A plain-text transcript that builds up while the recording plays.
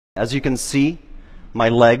As you can see, my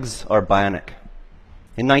legs are bionic.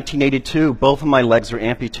 In 1982, both of my legs were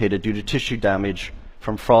amputated due to tissue damage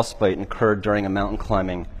from frostbite incurred during a mountain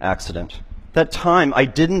climbing accident. At that time, I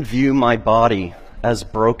didn't view my body as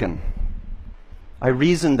broken. I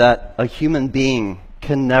reasoned that a human being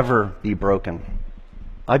can never be broken.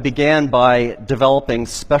 I began by developing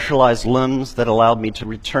specialized limbs that allowed me to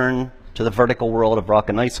return to the vertical world of rock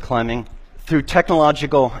and ice climbing. Through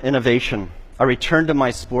technological innovation, I returned to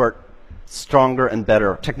my sport stronger and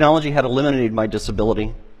better. Technology had eliminated my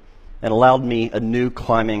disability and allowed me a new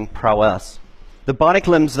climbing prowess. The bionic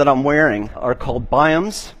limbs that I'm wearing are called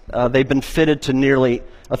biomes. They've been fitted to nearly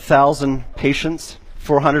 1,000 patients,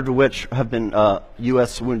 400 of which have been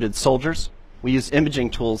U.S. wounded soldiers. We use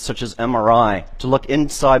imaging tools such as MRI to look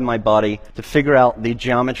inside my body to figure out the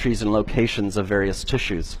geometries and locations of various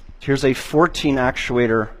tissues. Here's a 14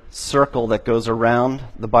 actuator circle that goes around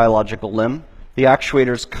the biological limb. The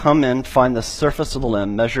actuators come in, find the surface of the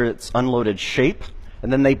limb, measure its unloaded shape,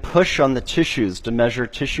 and then they push on the tissues to measure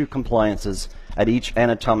tissue compliances at each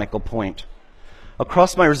anatomical point.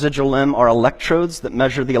 Across my residual limb are electrodes that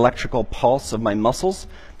measure the electrical pulse of my muscles.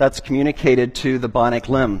 That's communicated to the bionic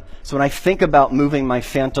limb. So when I think about moving my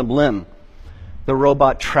phantom limb, the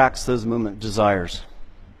robot tracks those movement desires.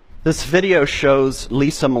 This video shows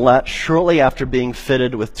Lisa Millette shortly after being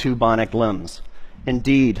fitted with 2 bionic limbs.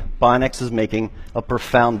 Indeed, bionics is making a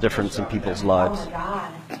profound difference in people's lives. Oh my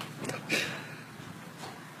God.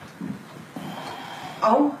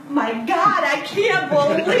 Oh my God, I can't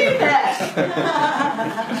believe it.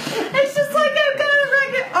 It's just like I've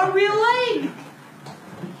got a real leg.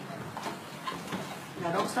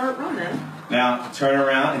 Now don't start running. Now turn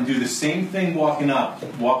around and do the same thing walking up.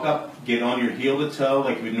 Walk up, get on your heel to toe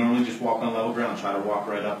like you would normally just walk on level ground. Try to walk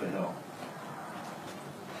right up the hill.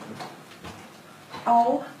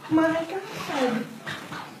 Oh my God.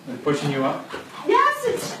 They're pushing you up?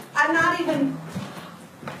 Yes, I'm not even,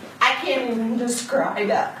 I can't even describe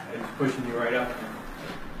it. It's pushing you right up.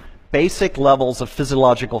 Basic levels of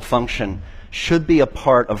physiological function should be a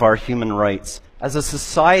part of our human rights. As a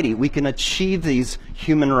society, we can achieve these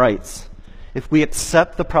human rights if we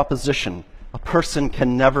accept the proposition a person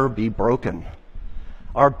can never be broken.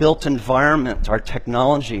 Our built environment, our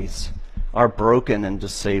technologies are broken and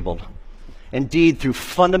disabled. Indeed, through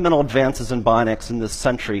fundamental advances in bionics in this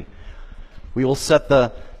century, we will set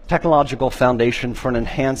the technological foundation for an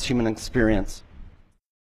enhanced human experience.